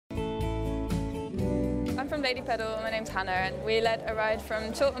from Lady Pedal. My name's Hannah, and we led a ride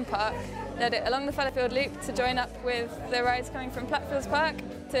from Chiltern Park, led it along the Fallowfield Loop to join up with the rides coming from Plattfields Park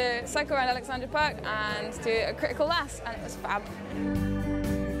to cycle around Alexandra Park and do a critical last, and it was fab.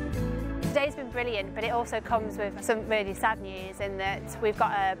 Today's been brilliant, but it also comes with some really sad news in that we've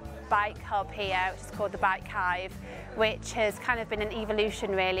got a bike hub here, which is called the Bike Hive, which has kind of been an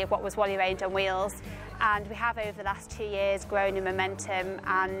evolution really of what was Whalley Range on wheels. And we have over the last 2 years grown in momentum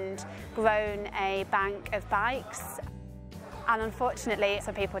and grown a bank of bikes. And unfortunately,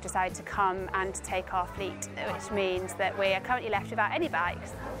 some people decided to come and take our fleet, which means that we are currently left without any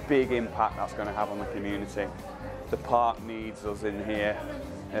bikes. Big impact that's going to have on the community. The park needs us in here.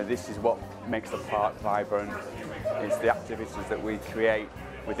 This is what makes the park vibrant. It's the activities that we create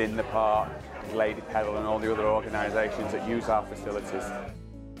within the park, Lady Pedal and all the other organisations that use our facilities.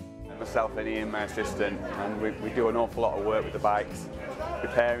 Myself and Ian, my assistant, and we do an awful lot of work with the bikes,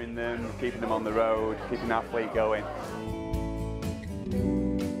 repairing them, keeping them on the road, keeping our fleet going.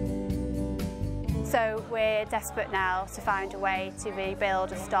 So we're desperate now to find a way to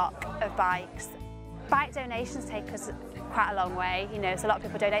rebuild a stock of bikes. Bike donations take us quite a long way, so a lot of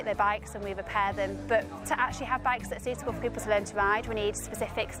people donate their bikes and we repair them, but to actually have bikes that are suitable for people to learn to ride, we need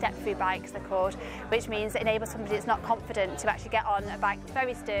specific step-through bikes, they're called, which means it enables somebody that's not confident to actually get on a bike that's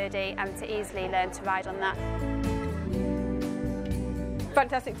very sturdy and to easily learn to ride on that.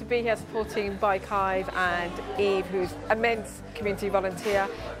 Fantastic to be here supporting Bike Hive and Eve, who's an immense community volunteer,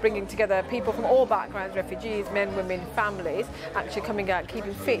 bringing together people from all backgrounds, refugees, men, women, families, actually coming out,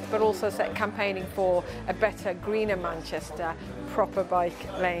 keeping fit, but also campaigning for a better, greener Manchester, proper bike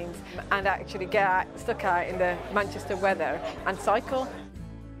lanes, and actually get stuck out in the Manchester weather and cycle.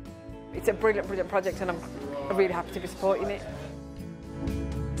 It's a brilliant, brilliant project, and I'm really happy to be supporting it.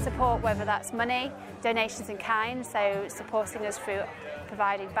 Support, whether that's money, donations in kind, so supporting us through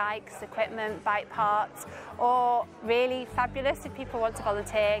providing bikes, equipment, bike parts, or really fabulous if people want to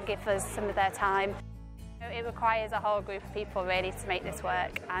volunteer and give us some of their time. It requires a whole group of people really to make this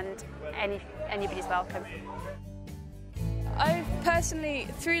work, and anybody's welcome. I've personally,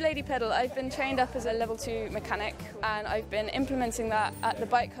 through Lady Pedal, I've been trained up as a level 2 mechanic, and I've been implementing that at the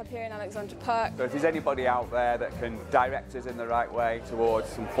Bike Hub here in Alexandra Park. So if there's anybody out there that can direct us in the right way towards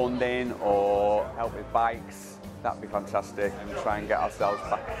some funding or help with bikes, that'd be fantastic, and try and get ourselves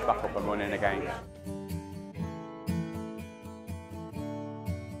back up and running again.